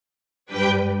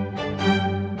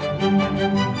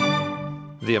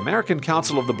The American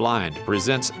Council of the Blind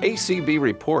presents ACB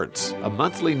Reports, a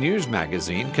monthly news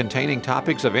magazine containing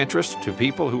topics of interest to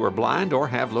people who are blind or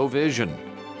have low vision.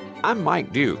 I'm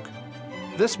Mike Duke.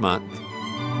 This month,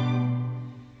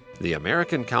 the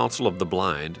American Council of the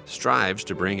Blind strives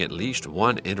to bring at least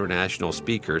one international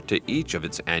speaker to each of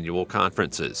its annual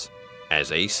conferences. As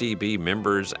ACB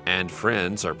members and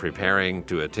friends are preparing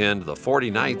to attend the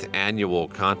 49th Annual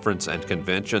Conference and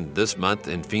Convention this month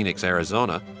in Phoenix,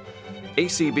 Arizona,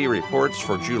 ACB Reports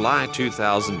for July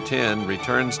 2010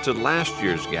 returns to last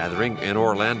year's gathering in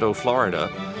Orlando, Florida,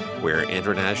 where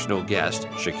international guest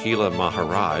Shakila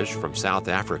Maharaj from South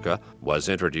Africa was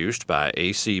introduced by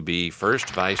ACB First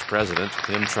Vice President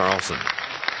Tim Charlson.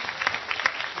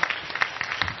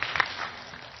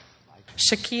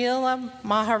 Shakila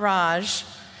Maharaj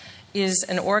is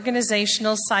an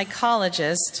organizational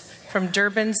psychologist from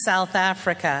Durban, South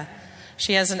Africa.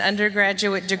 She has an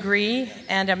undergraduate degree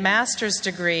and a master's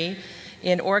degree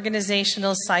in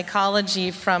organizational psychology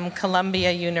from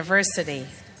Columbia University.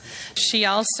 She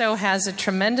also has a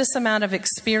tremendous amount of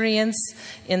experience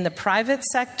in the private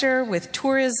sector with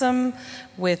tourism,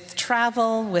 with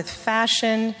travel, with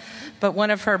fashion, but one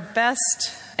of her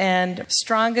best and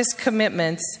strongest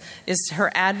commitments is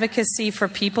her advocacy for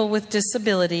people with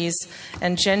disabilities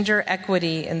and gender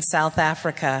equity in South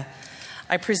Africa.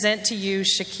 I present to you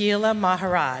Shakila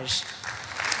Maharaj.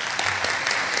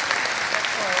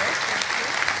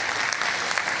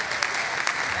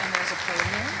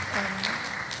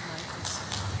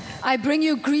 I bring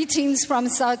you greetings from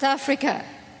South Africa.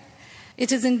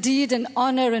 It is indeed an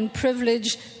honor and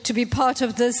privilege to be part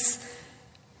of this,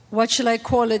 what shall I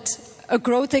call it, a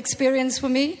growth experience for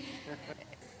me.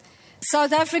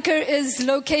 South Africa is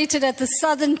located at the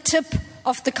southern tip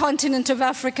of the continent of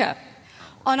Africa.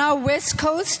 On our west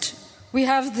coast, we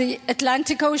have the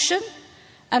Atlantic Ocean,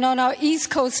 and on our east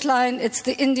coastline, it's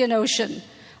the Indian Ocean.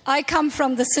 I come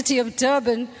from the city of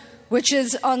Durban, which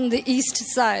is on the east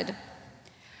side.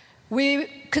 We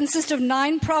consist of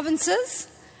 9 provinces,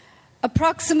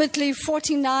 approximately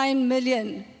 49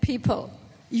 million people.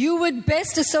 You would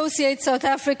best associate South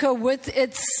Africa with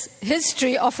its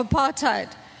history of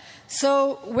apartheid.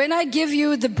 So when I give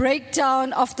you the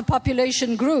breakdown of the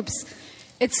population groups,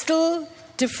 it's still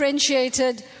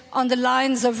differentiated on the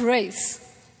lines of race.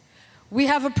 We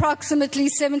have approximately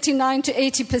 79 to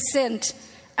 80%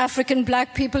 African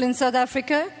black people in South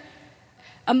Africa.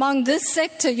 Among this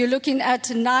sector, you're looking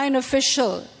at 9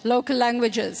 official local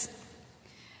languages.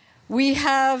 We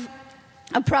have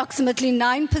approximately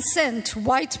 9%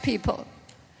 white people,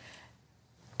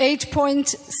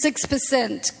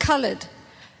 8.6% colored.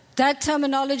 That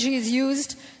terminology is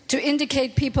used to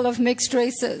indicate people of mixed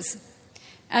races.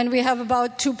 And we have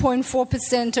about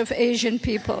 2.4% of Asian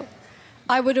people.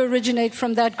 I would originate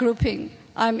from that grouping.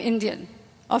 I'm Indian,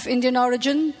 of Indian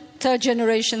origin, 3rd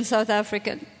generation South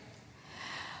African.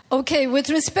 Okay, with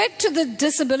respect to the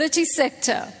disability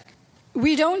sector,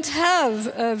 we don't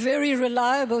have very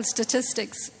reliable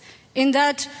statistics in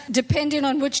that, depending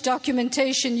on which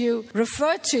documentation you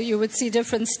refer to, you would see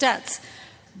different stats.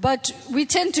 But we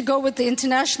tend to go with the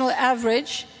international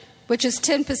average, which is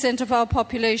 10% of our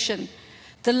population.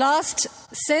 The last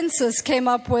census came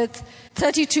up with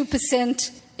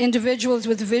 32% individuals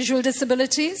with visual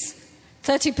disabilities,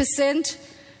 30%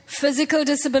 physical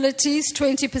disabilities,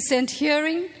 20%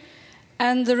 hearing,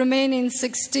 and the remaining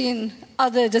 16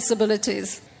 other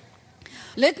disabilities.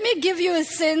 Let me give you a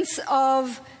sense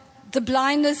of the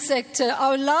blindness sector.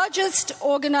 Our largest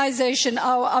organization,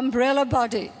 our umbrella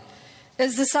body,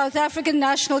 is the South African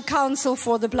National Council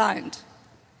for the Blind.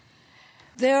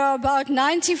 There are about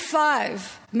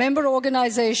 95 member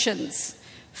organizations,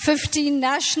 15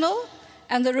 national,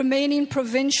 and the remaining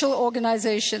provincial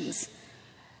organizations.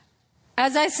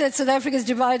 As I said, South Africa is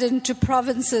divided into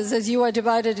provinces, as you are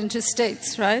divided into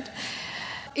states, right?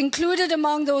 Included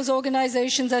among those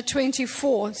organizations are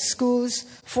 24 schools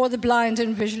for the blind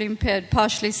and visually impaired,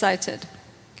 partially sighted.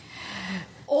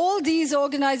 All these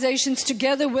organizations,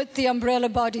 together with the umbrella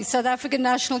body, South African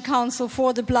National Council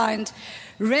for the Blind,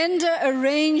 render a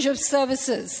range of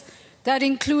services that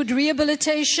include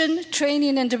rehabilitation,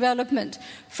 training, and development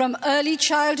from early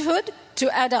childhood to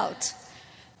adult.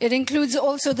 It includes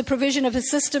also the provision of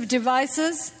assistive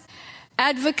devices,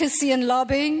 advocacy and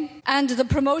lobbying, and the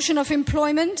promotion of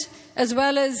employment, as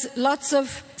well as lots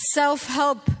of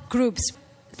self-help groups,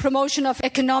 promotion of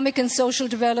economic and social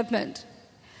development.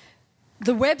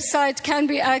 The website can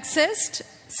be accessed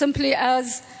simply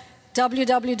as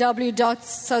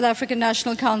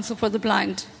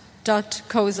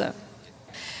www.southafricannationalcouncilfortheblind.coza.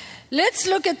 Let's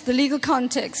look at the legal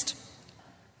context.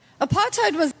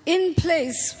 Apartheid was in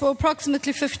place for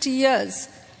approximately 50 years.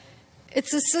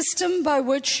 It's a system by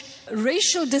which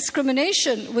racial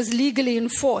discrimination was legally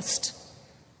enforced.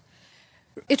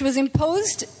 It was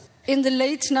imposed in the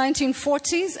late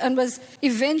 1940s and was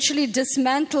eventually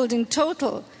dismantled in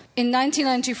total in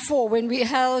 1994 when we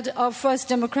held our first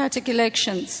democratic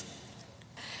elections.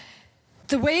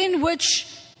 The way in which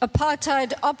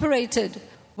apartheid operated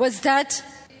was that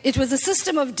it was a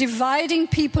system of dividing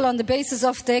people on the basis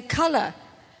of their color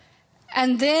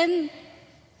and then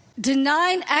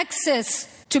denying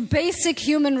access to basic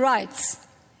human rights.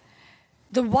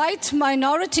 The white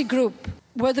minority group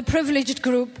were the privileged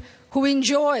group who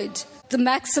enjoyed the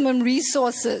maximum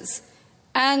resources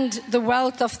and the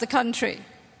wealth of the country.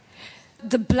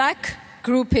 The black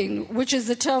grouping, which is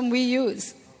the term we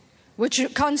use,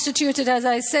 which constituted, as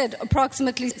I said,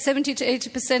 approximately 70 to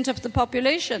 80% of the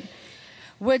population,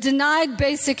 were denied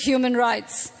basic human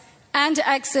rights and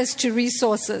access to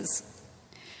resources.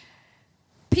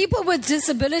 People with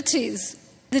disabilities,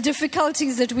 the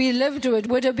difficulties that we lived with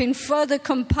would have been further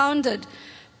compounded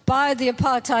by the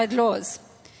apartheid laws.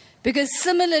 Because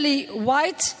similarly,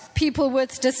 white people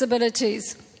with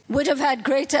disabilities would have had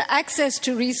greater access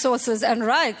to resources and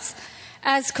rights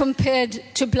as compared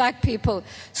to black people.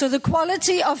 So the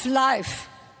quality of life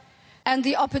and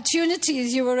the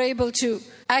opportunities you were able to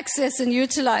access and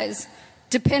utilize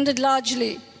depended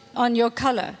largely on your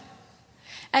color.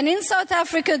 And in South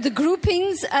Africa, the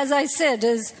groupings, as I said,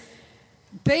 is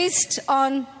based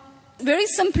on very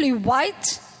simply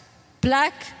white,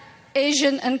 black,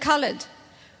 Asian, and colored.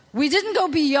 We didn't go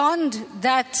beyond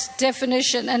that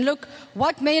definition and look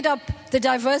what made up the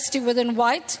diversity within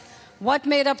white, what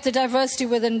made up the diversity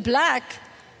within black,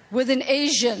 within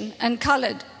Asian, and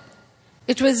colored.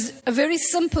 It was a very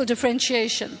simple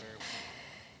differentiation.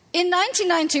 In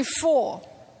 1994,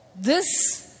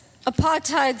 this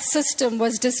apartheid system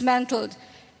was dismantled.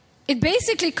 It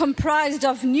basically comprised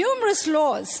of numerous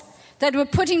laws that were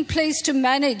put in place to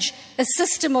manage a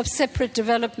system of separate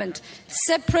development,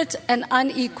 separate and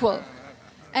unequal.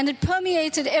 And it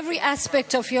permeated every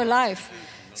aspect of your life.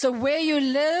 So where you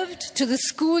lived, to the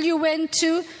school you went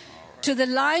to the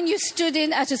line you stood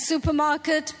in at a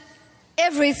supermarket,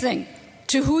 everything,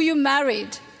 to who you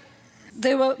married.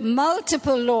 There were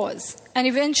multiple laws, and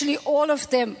eventually all of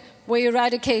them were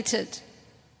eradicated.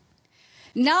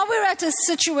 Now we're at a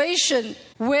situation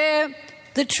where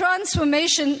the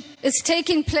transformation is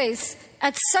taking place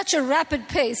at such a rapid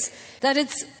pace that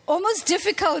it's almost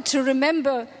difficult to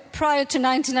remember prior to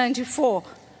 1994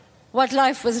 what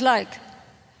life was like.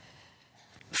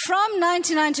 From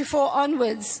 1994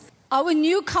 onwards, our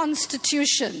new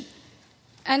constitution,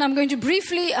 and I'm going to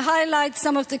briefly highlight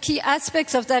some of the key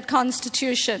aspects of that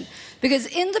constitution, because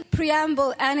in the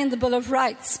preamble and in the Bill of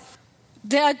Rights,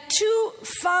 there are two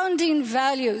founding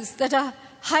values that are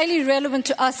highly relevant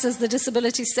to us as the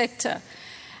disability sector.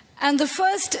 And the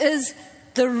first is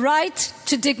the right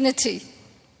to dignity.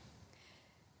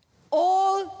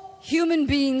 All human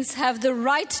beings have the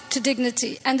right to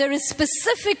dignity, and there is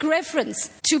specific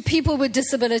reference to people with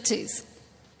disabilities.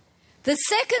 The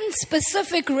second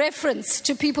specific reference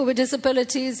to people with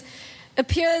disabilities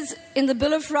appears in the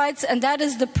Bill of Rights, and that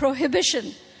is the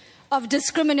prohibition of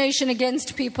discrimination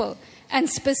against people, and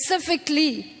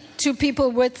specifically to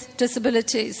people with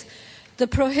disabilities. The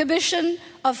prohibition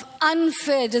of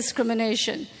unfair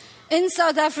discrimination. In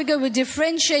South Africa, we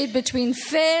differentiate between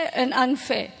fair and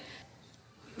unfair.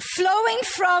 Flowing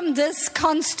from this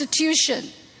constitution,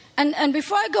 and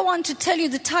before I go on to tell you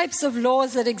the types of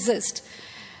laws that exist,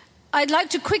 I'd like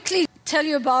to quickly tell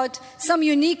you about some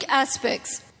unique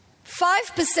aspects.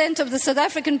 5% of the South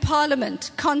African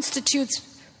Parliament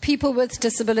constitutes people with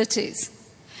disabilities.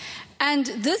 And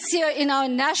this year in our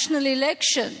national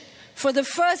election, for the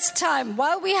first time,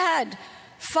 while we had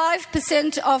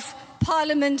 5% of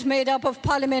Parliament made up of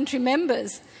parliamentary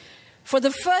members, for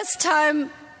the first time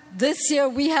this year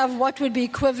we have what would be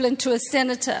equivalent to a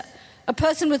senator, a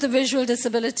person with a visual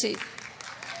disability.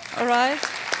 All right?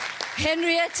 Her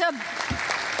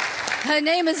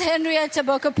name is Henrietta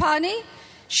Bokopane.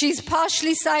 She's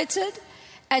partially sighted,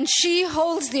 and she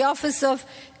holds the office of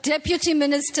Deputy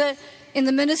Minister in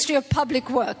the Ministry of Public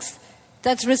Works,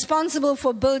 that's responsible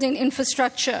for building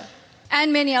infrastructure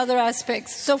and many other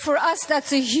aspects. So for us,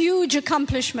 that's a huge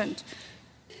accomplishment.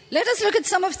 Let us look at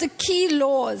some of the key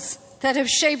laws that have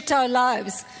shaped our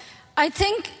lives. I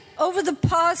think over the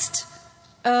past,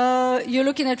 you're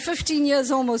looking at 15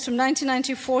 years almost, from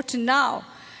 1994 to now,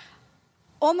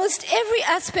 almost every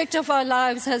aspect of our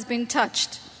lives has been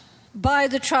touched by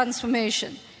the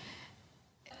transformation.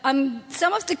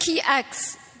 Some of the key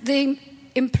acts, the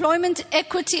Employment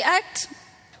Equity Act,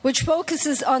 which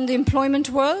focuses on the employment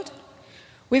world.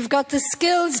 We've got the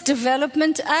Skills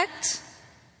Development Act,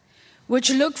 which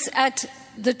looks at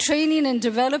the training and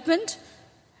development.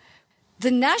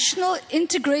 The National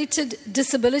Integrated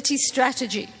Disability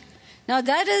Strategy. Now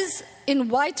that is in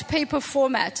white paper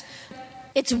format.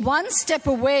 It's one step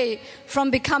away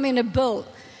from becoming a bill.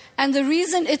 And the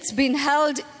reason it's been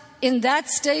held in that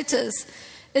status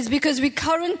is because we're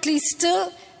currently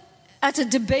still at a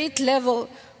debate level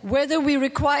whether we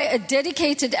require a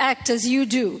dedicated act, as you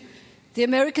do, the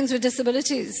Americans with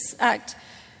Disabilities Act,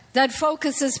 that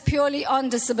focuses purely on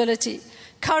disability.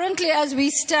 Currently, as we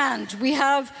stand, we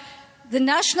have the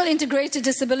National Integrated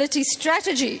Disability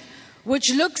Strategy,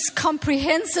 which looks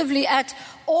comprehensively at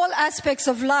all aspects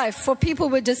of life for people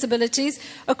with disabilities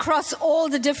across all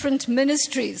the different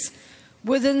ministries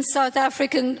within South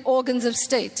African organs of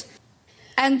state.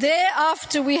 And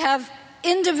thereafter, we have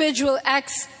individual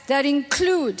acts that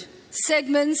include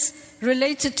segments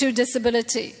related to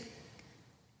disability.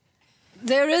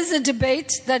 There is a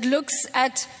debate that looks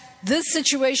at this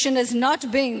situation as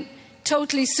not being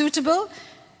totally suitable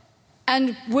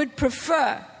and would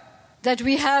prefer that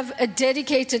we have a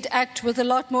dedicated act with a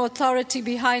lot more authority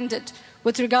behind it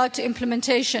with regard to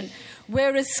implementation,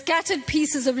 whereas scattered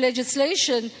pieces of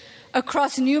legislation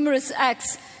across numerous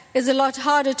acts is a lot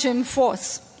harder to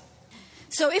enforce.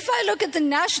 So if I look at the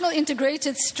National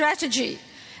Integrated Strategy,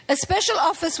 a special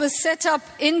office was set up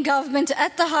in government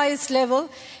at the highest level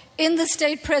in the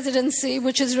state presidency,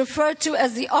 which is referred to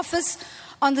as the Office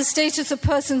on the Status of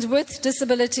Persons with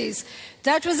Disabilities.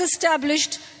 That was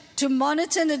established to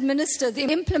monitor and administer the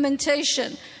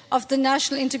implementation of the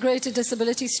National Integrated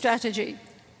Disability Strategy.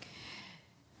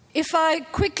 If I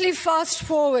quickly fast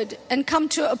forward and come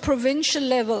to a provincial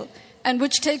level, and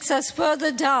which takes us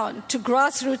further down to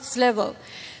grassroots level,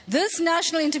 this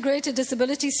National Integrated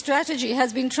Disability Strategy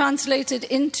has been translated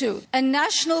into a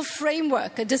national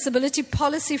framework, a disability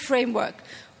policy framework,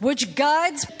 which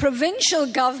guides provincial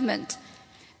government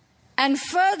and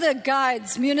further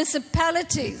guides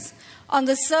municipalities on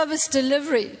the service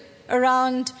delivery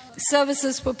around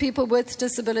services for people with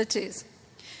disabilities.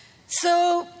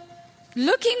 So,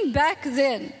 looking back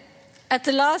then at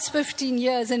the last 15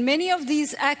 years, and many of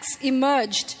these acts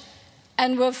emerged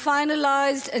and were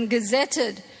finalized and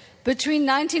gazetted between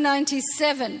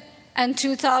 1997 and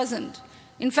 2000.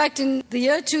 In fact, in the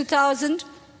year 2000,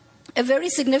 a very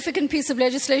significant piece of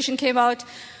legislation came out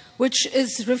which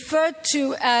is referred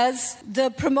to as the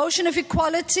Promotion of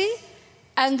Equality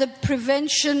and the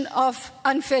Prevention of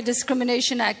Unfair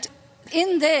Discrimination Act.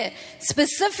 In there,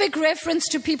 specific reference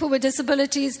to people with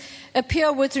disabilities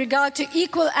appear with regard to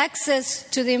equal access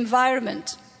to the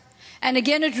environment. And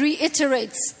again, it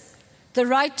reiterates the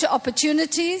right to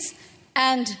opportunities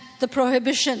and the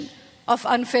prohibition of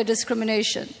unfair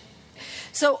discrimination.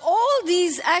 So all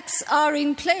these acts are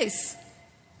in place.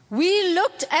 We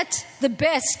looked at the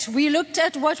best. We looked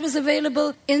at what was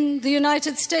available in the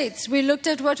United States. We looked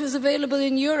at what was available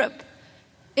in Europe,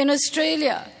 in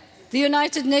Australia, the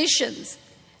United Nations,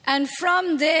 and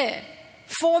from there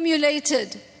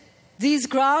formulated these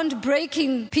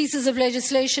groundbreaking pieces of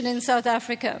legislation in South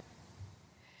Africa.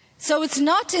 So it's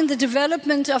not in the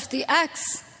development of the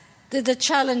acts that the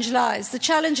challenge lies. The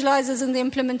challenge lies is in the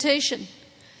implementation.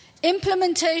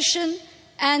 Implementation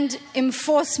and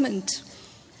enforcement.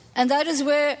 And that is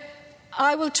where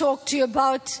I will talk to you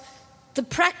about the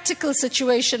practical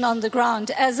situation on the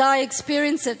ground as I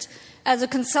experience it as a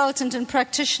consultant and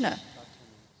practitioner.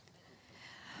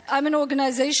 I'm an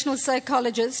organizational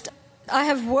psychologist. I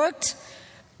have worked,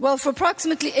 for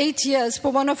approximately 8 years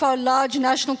for one of our large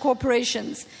national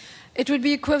corporations. It would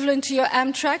be equivalent to your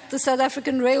Amtrak, the South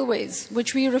African Railways,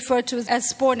 which we refer to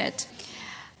as Spornet.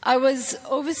 I was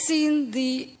overseeing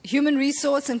the human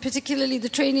resource and particularly the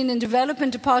training and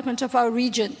development department of our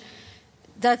region.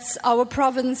 That's our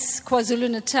province,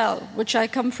 KwaZulu-Natal, which I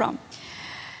come from.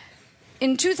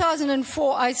 In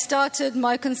 2004, I started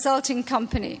my consulting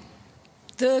company.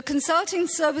 The consulting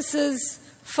services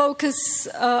focus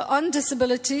on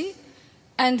disability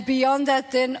and beyond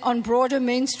that then on broader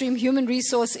mainstream human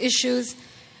resource issues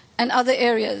and other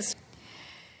areas.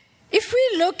 If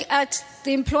we look at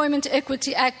the Employment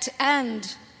Equity Act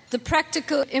and the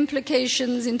practical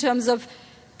implications in terms of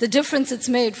the difference it's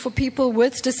made for people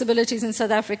with disabilities in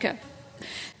South Africa,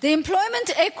 the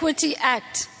Employment Equity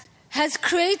Act has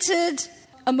created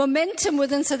a momentum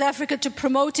within South Africa to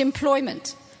promote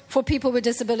employment for people with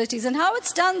disabilities. And how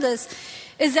it's done this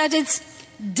is that it's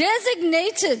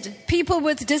designated people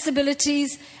with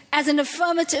disabilities as an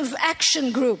affirmative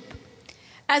action group,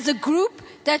 as a group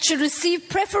that should receive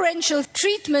preferential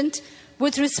treatment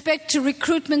with respect to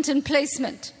recruitment and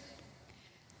placement.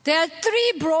 There are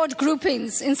 3 broad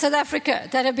groupings in South Africa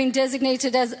that have been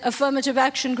designated as affirmative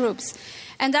action groups,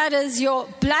 and that is your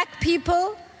black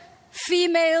people,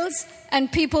 females,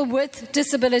 and people with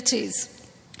disabilities.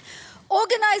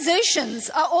 Organizations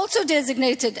are also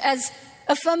designated as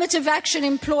affirmative action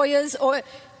employers or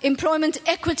employment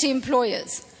equity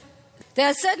employers. There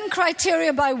are certain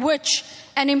criteria by which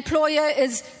an employer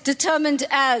is determined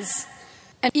as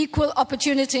an equal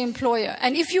opportunity employer.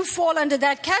 And if you fall under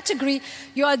that category,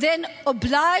 you are then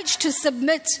obliged to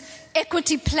submit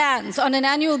equity plans on an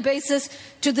annual basis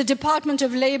to the Department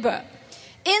of Labor.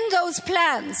 In those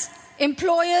plans,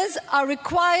 employers are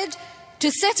required to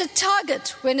set a target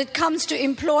when it comes to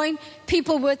employing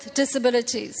people with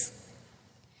disabilities.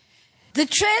 The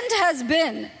trend has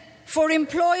been for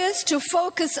employers to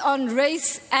focus on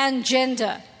race and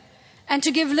gender and to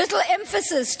give little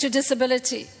emphasis to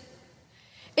disability.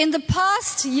 In the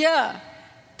past year,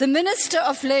 the Minister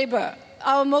of Labour,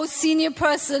 our most senior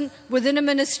person within a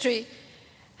ministry,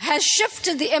 has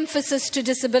shifted the emphasis to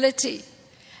disability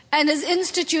and has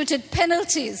instituted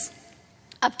penalties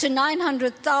up to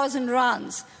 900,000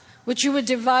 rands, which you would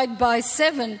divide by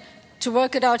 7 to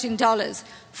work it out in dollars,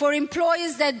 for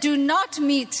employers that do not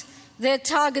meet their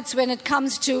targets when it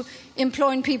comes to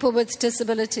employing people with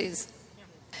disabilities.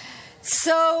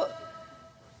 So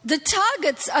the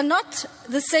targets are not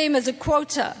the same as a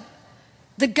quota.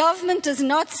 The government does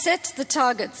not set the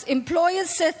targets.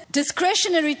 Employers set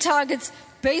discretionary targets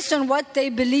based on what they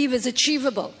believe is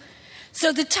achievable.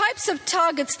 So the types of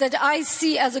targets that I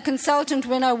see as a consultant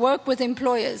when I work with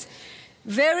employers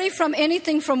vary from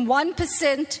anything from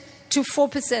 1% to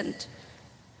 4%.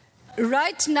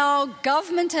 Right now,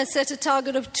 government has set a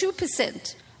target of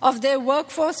 2% of their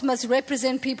workforce must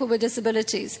represent people with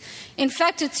disabilities. In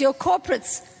fact, it's your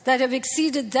corporates that have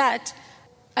exceeded that,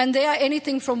 and they are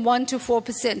anything from 1 to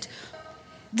 4%.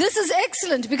 This is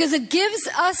excellent because it gives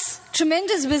us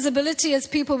tremendous visibility as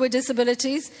people with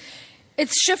disabilities.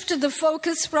 It's shifted the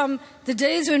focus from the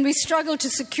days when we struggled to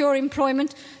secure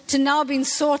employment to now being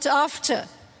sought after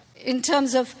in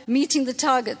terms of meeting the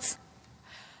targets.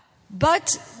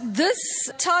 But this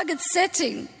target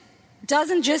setting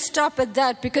doesn't just stop at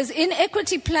that, because in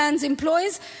equity plans,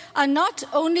 employees are not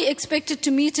only expected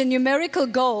to meet a numerical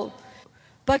goal,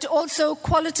 but also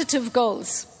qualitative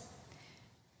goals.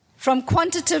 From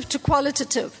quantitative to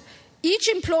qualitative, each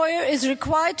employer is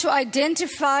required to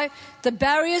identify the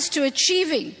barriers to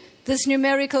achieving this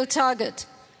numerical target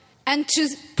and to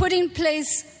put in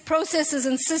place processes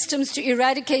and systems to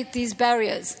eradicate these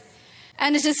barriers.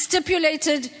 And it is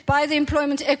stipulated by the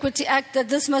Employment Equity Act that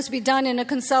this must be done in a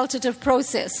consultative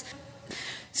process.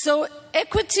 So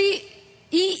equity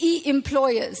EE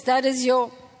employers, that is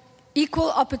your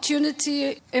equal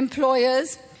opportunity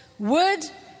employers, would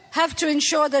have to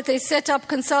ensure that they set up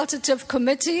consultative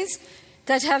committees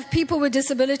that have people with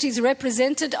disabilities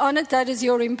represented on it, that is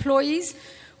your employees,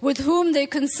 with whom they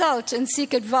consult and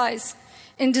seek advice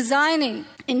in designing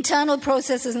internal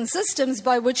processes and systems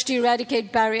by which to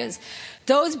eradicate barriers.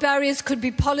 Those barriers could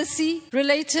be policy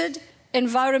related,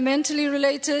 environmentally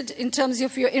related in terms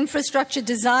of your infrastructure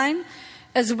design,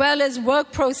 as well as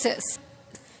work process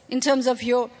in terms of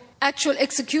your actual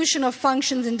execution of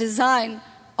functions and design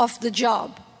of the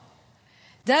job.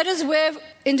 That is where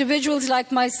individuals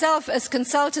like myself, as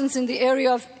consultants in the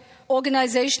area of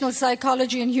organizational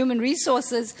psychology and human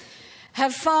resources,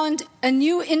 have found a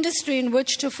new industry in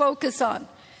which to focus on.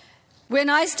 When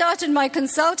I started my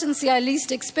consultancy, I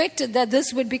least expected that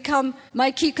this would become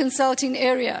my key consulting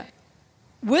area.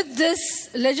 With this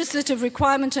legislative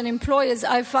requirement on employers,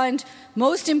 I find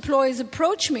most employers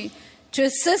approach me to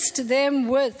assist them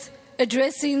with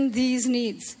addressing these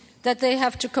needs that they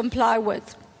have to comply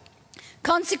with.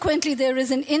 Consequently, there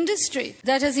is an industry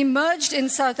that has emerged in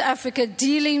South Africa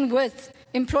dealing with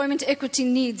employment equity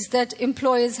needs that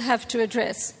employers have to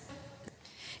address.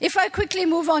 If I quickly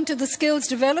move on to the skills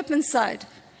development side,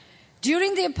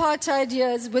 during the apartheid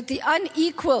years, with the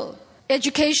unequal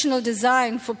educational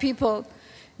design for people,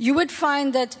 you would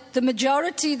find that the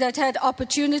majority that had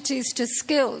opportunities to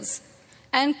skills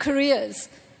and careers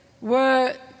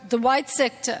were the white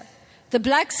sector. The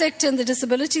black sector and the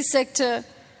disability sector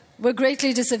were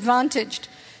greatly disadvantaged.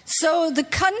 So the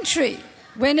country,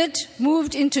 when it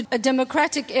moved into a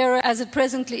democratic era as it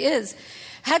presently is,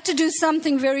 had to do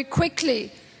something very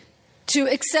quickly to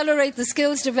accelerate the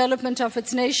skills development of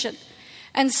its nation.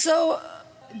 And so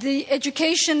the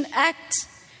Education Act,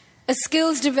 a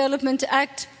Skills Development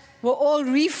Act, were all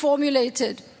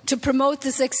reformulated to promote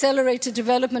this accelerated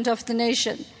development of the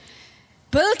nation.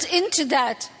 Built into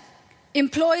that,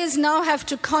 employers now have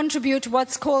to contribute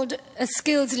what's called a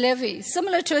skills levy,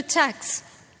 similar to a tax.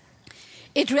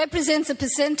 It represents a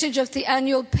percentage of the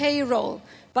annual payroll.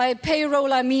 By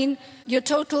payroll, I mean your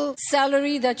total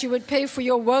salary that you would pay for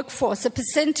your workforce. A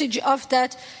percentage of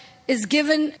that is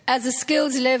given as a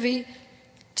skills levy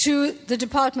to the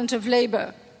Department of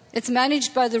Labor. It's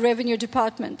managed by the Revenue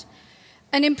Department.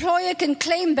 An employer can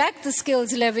claim back the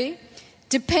skills levy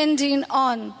depending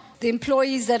on the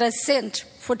employees that are sent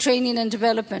for training and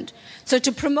development. So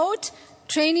to promote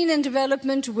training and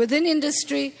development within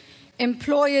industry,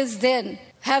 employers then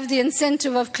have the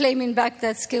incentive of claiming back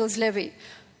that skills levy.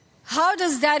 How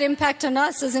does that impact on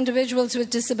us as individuals with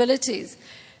disabilities?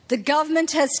 The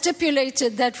government has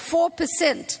stipulated that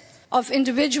 4% of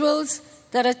individuals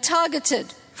that are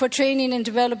targeted for training and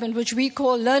development, which we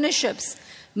call learnerships,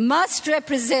 must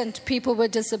represent people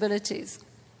with disabilities.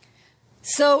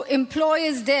 So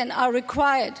employers then are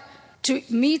required to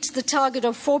meet the target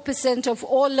of 4% of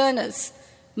all learners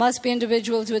must be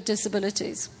individuals with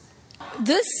disabilities.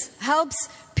 This helps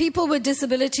people with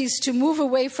disabilities to move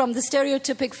away from the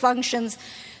stereotypic functions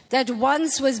that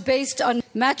once was based on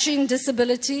matching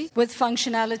disability with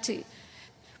functionality.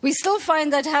 We still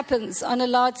find that happens on a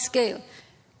large scale.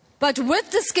 But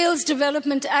with the Skills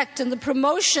Development Act and the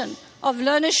promotion of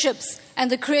learnerships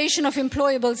and the creation of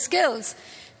employable skills,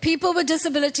 people with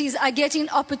disabilities are getting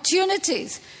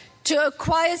opportunities to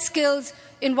acquire skills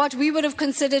in what we would have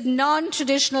considered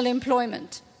non-traditional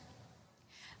employment.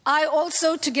 I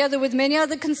also, together with many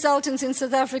other consultants in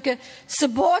South Africa,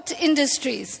 support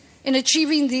industries in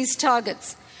achieving these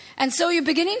targets. And so you're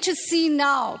beginning to see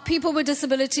now people with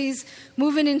disabilities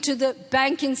moving into the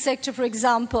banking sector, for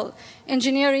example,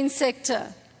 engineering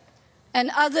sector, and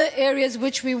other areas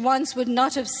which we once would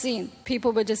not have seen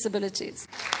people with disabilities.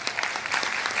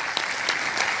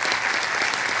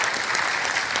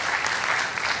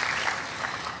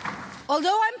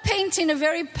 Although I'm painting a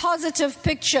very positive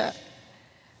picture,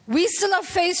 we still are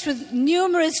faced with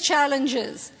numerous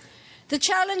challenges. The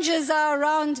challenges are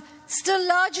around still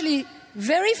largely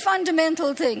very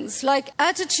fundamental things like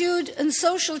attitude and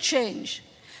social change.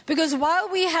 Because while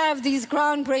we have these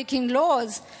groundbreaking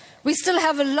laws, we still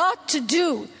have a lot to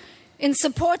do in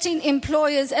supporting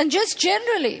employers and just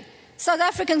generally South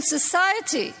African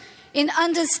society in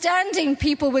understanding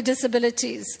people with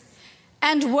disabilities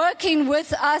and working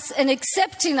with us and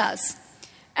accepting us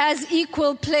as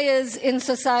equal players in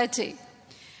society.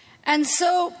 And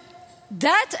so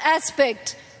that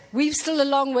aspect, we've still a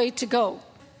long way to go.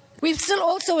 We've still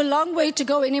also a long way to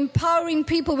go in empowering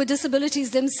people with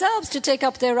disabilities themselves to take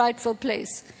up their rightful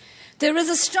place. There is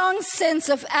a strong sense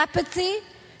of apathy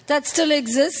that still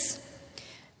exists,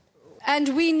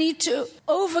 and we need to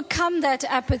overcome that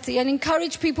apathy and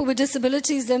encourage people with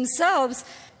disabilities themselves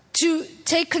to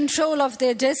take control of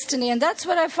their destiny. And that's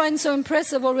what I find so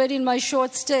impressive already in my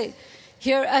short stay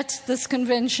here at this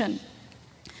convention.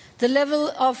 The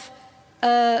level of,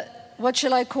 what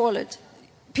shall I call it?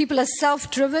 People are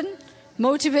self-driven,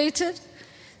 motivated.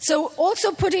 So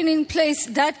also putting in place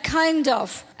that kind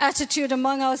of attitude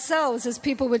among ourselves as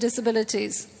people with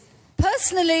disabilities.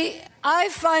 Personally, I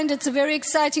find it's a very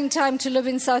exciting time to live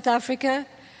in South Africa.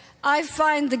 I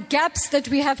find the gaps that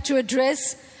we have to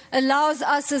address allows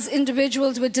us as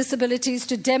individuals with disabilities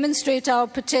to demonstrate our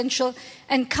potential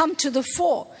and come to the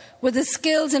fore with the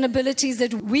skills and abilities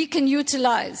that we can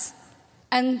utilize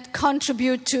and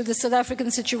contribute to the South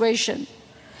African situation.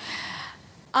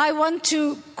 I want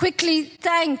to quickly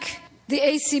thank the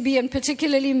ACB and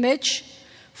particularly Mitch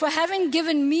for having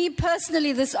given me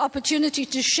personally this opportunity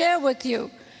to share with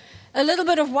you a little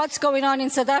bit of what's going on in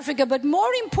South Africa. But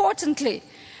more importantly,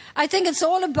 I think it's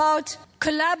all about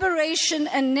collaboration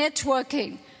and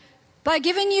networking. By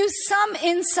giving you some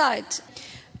insight,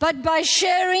 but by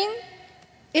sharing,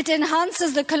 it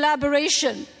enhances the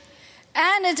collaboration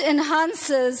and it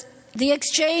enhances the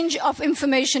exchange of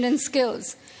information and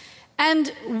skills.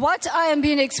 And what I am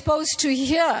being exposed to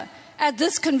here at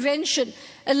this convention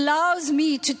allows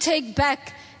me to take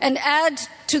back and add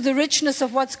to the richness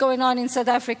of what's going on in South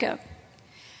Africa.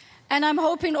 And I'm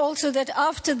hoping also that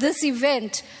after this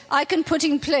event, I can put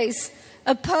in place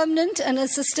a permanent and a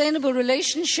sustainable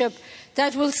relationship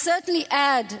that will certainly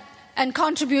add and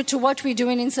contribute to what we're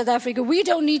doing in South Africa. We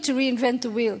don't need to reinvent the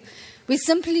wheel. We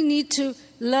simply need to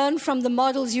learn from the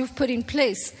models you've put in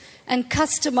place and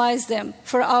customize them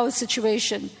for our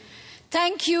situation.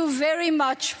 Thank you very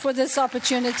much for this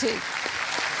opportunity.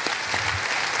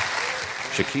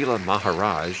 Shakila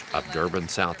Maharaj of Durban,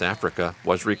 South Africa,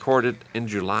 was recorded in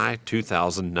July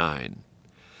 2009.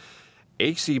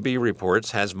 ACB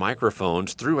Reports has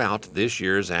microphones throughout this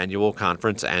year's annual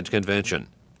conference and convention.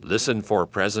 Listen for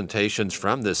presentations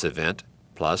from this event,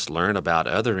 plus learn about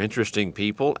other interesting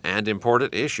people and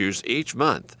important issues each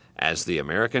month as the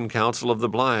American Council of the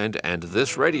Blind and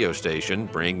this radio station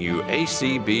bring you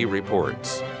ACB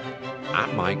Reports.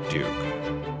 I'm Mike Duke.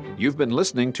 You've been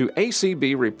listening to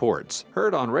ACB Reports,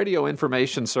 heard on Radio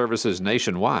Information Services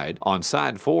nationwide, on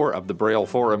Side 4 of the Braille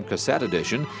Forum Cassette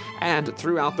Edition, and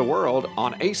throughout the world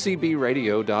on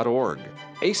acbradio.org.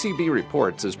 ACB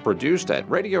Reports is produced at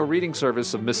Radio Reading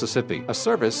Service of Mississippi, a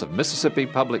service of Mississippi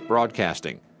Public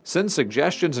Broadcasting. Send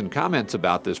suggestions and comments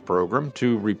about this program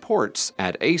to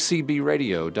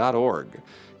reports@acbradio.org.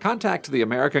 Contact the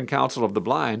American Council of the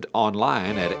Blind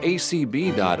online at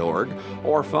acb.org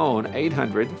or phone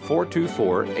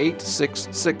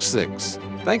 800-424-8666.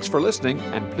 Thanks for listening,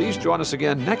 and please join us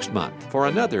again next month for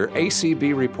another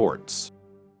ACB Reports.